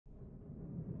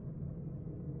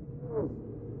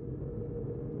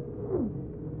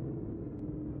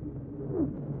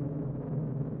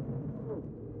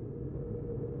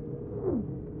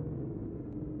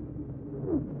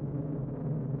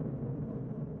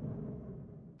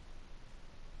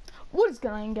What is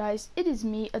going on, guys? It is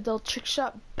me, Adult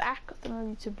Trickshot, back with another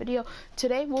YouTube video.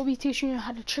 Today we'll be teaching you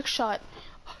how to trick shot,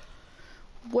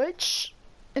 which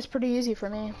is pretty easy for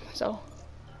me. So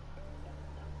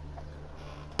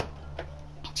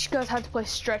you guys have to play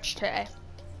stretch today.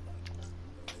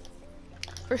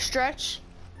 For stretch,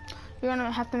 you're gonna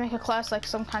have to make a class like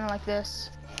some kind of like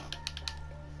this,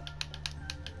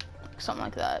 something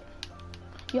like that.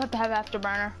 You have to have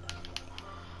afterburner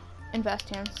and fast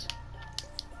hands.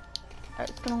 Alright,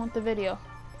 let's get on with the video.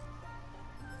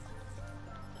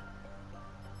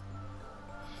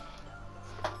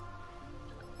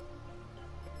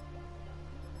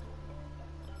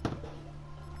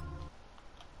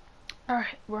 Alright,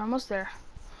 we're almost there.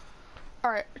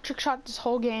 Alright, trick shot this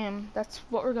whole game. That's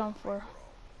what we're going for.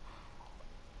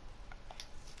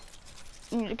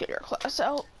 You need to get your class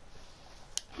out.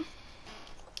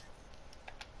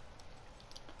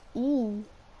 Ooh.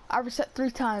 I reset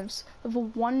 3 times. Level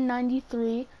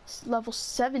 193, level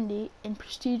 70, and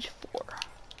prestige 4.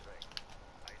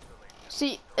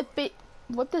 See,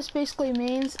 what this basically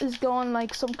means is going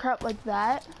like some crap like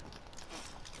that,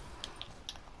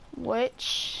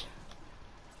 which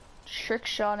trick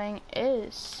shotting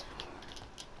is.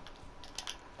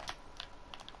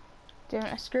 Damn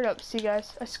it, I screwed up. See,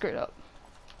 guys, I screwed up.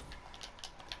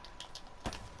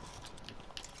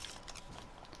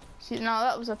 See, now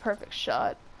that was a perfect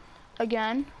shot.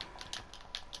 Again,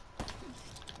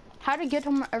 how to get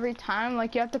them every time,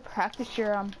 like you have to practice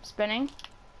your spinning.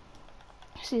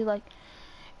 See, like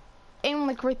aim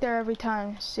like right there every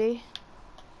time. See,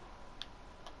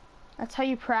 that's how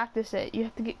you practice it. You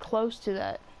have to get close to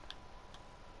that.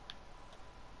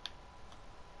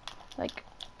 Like,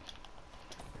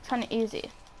 it's kind of easy.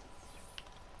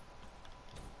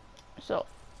 So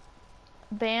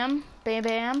bam, bam,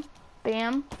 bam,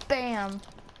 bam, bam.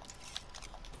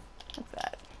 Like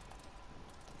that.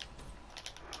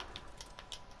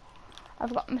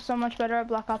 I've gotten so much better at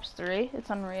Black Ops 3. It's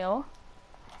unreal.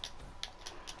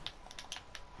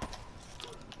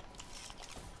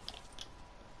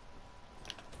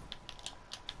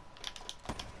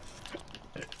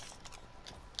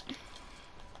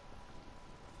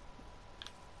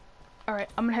 Alright,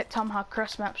 I'm gonna hit Tomahawk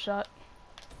Crest map shot.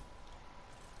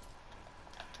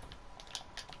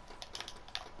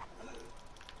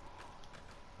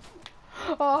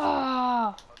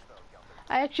 Oh!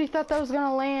 I actually thought that was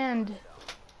gonna land.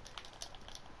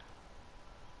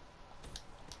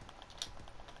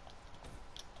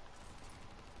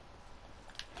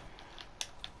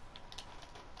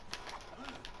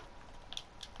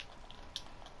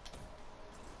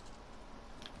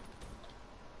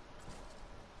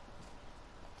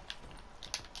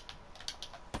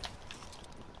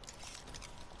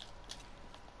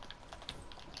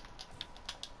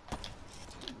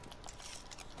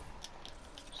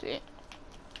 See?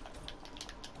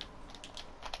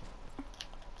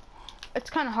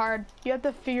 It's kind of hard. You have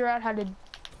to figure out how to.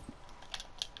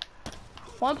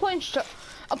 Well, I'm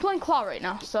playing claw right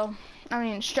now, so I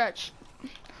mean stretch. You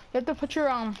have to put your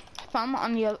thumb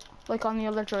on the on the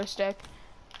other joystick.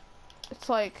 It's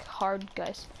like hard,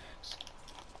 guys.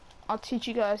 I'll teach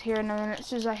you guys here in a minute as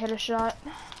soon as I hit a shot.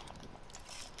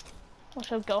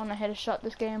 Wish I'd go and I hit a shot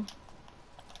this game.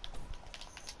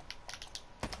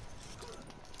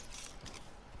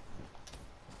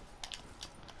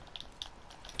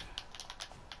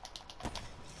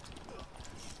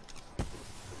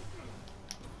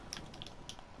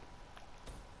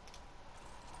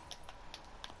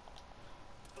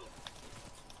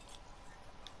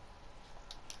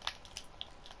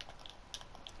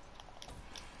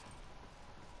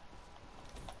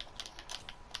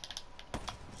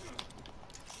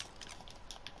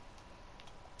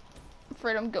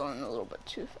 Afraid I'm going a little bit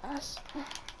too fast.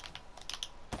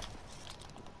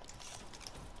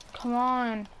 Come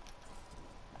on.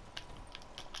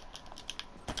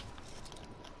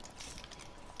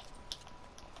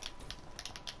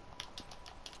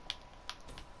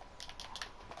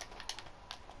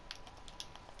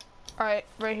 Alright,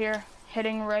 right here.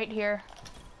 Hitting right here.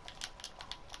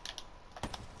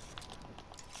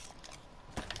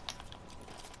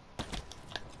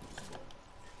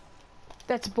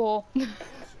 That's bull.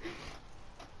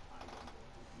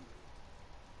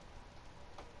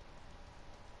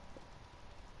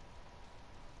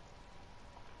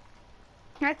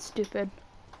 That's stupid.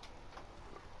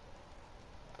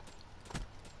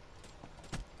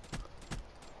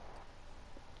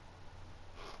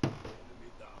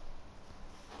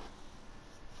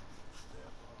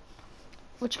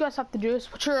 What you guys have to do is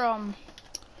put your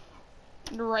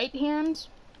right hand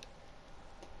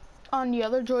on the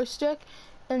other joystick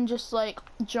and just like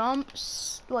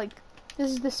jumps like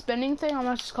This is the spinning thing. I'm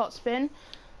gonna just call it spin.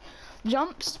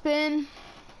 Jump, spin,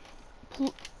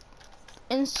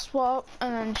 in swap,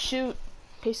 and then shoot.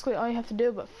 Basically all you have to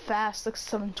do, but fast, like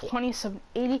 720,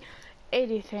 780,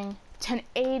 anything,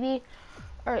 1080.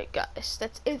 Alright guys,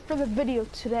 that's it for the video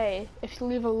today. If you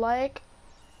leave a like,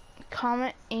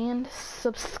 comment, and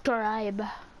subscribe.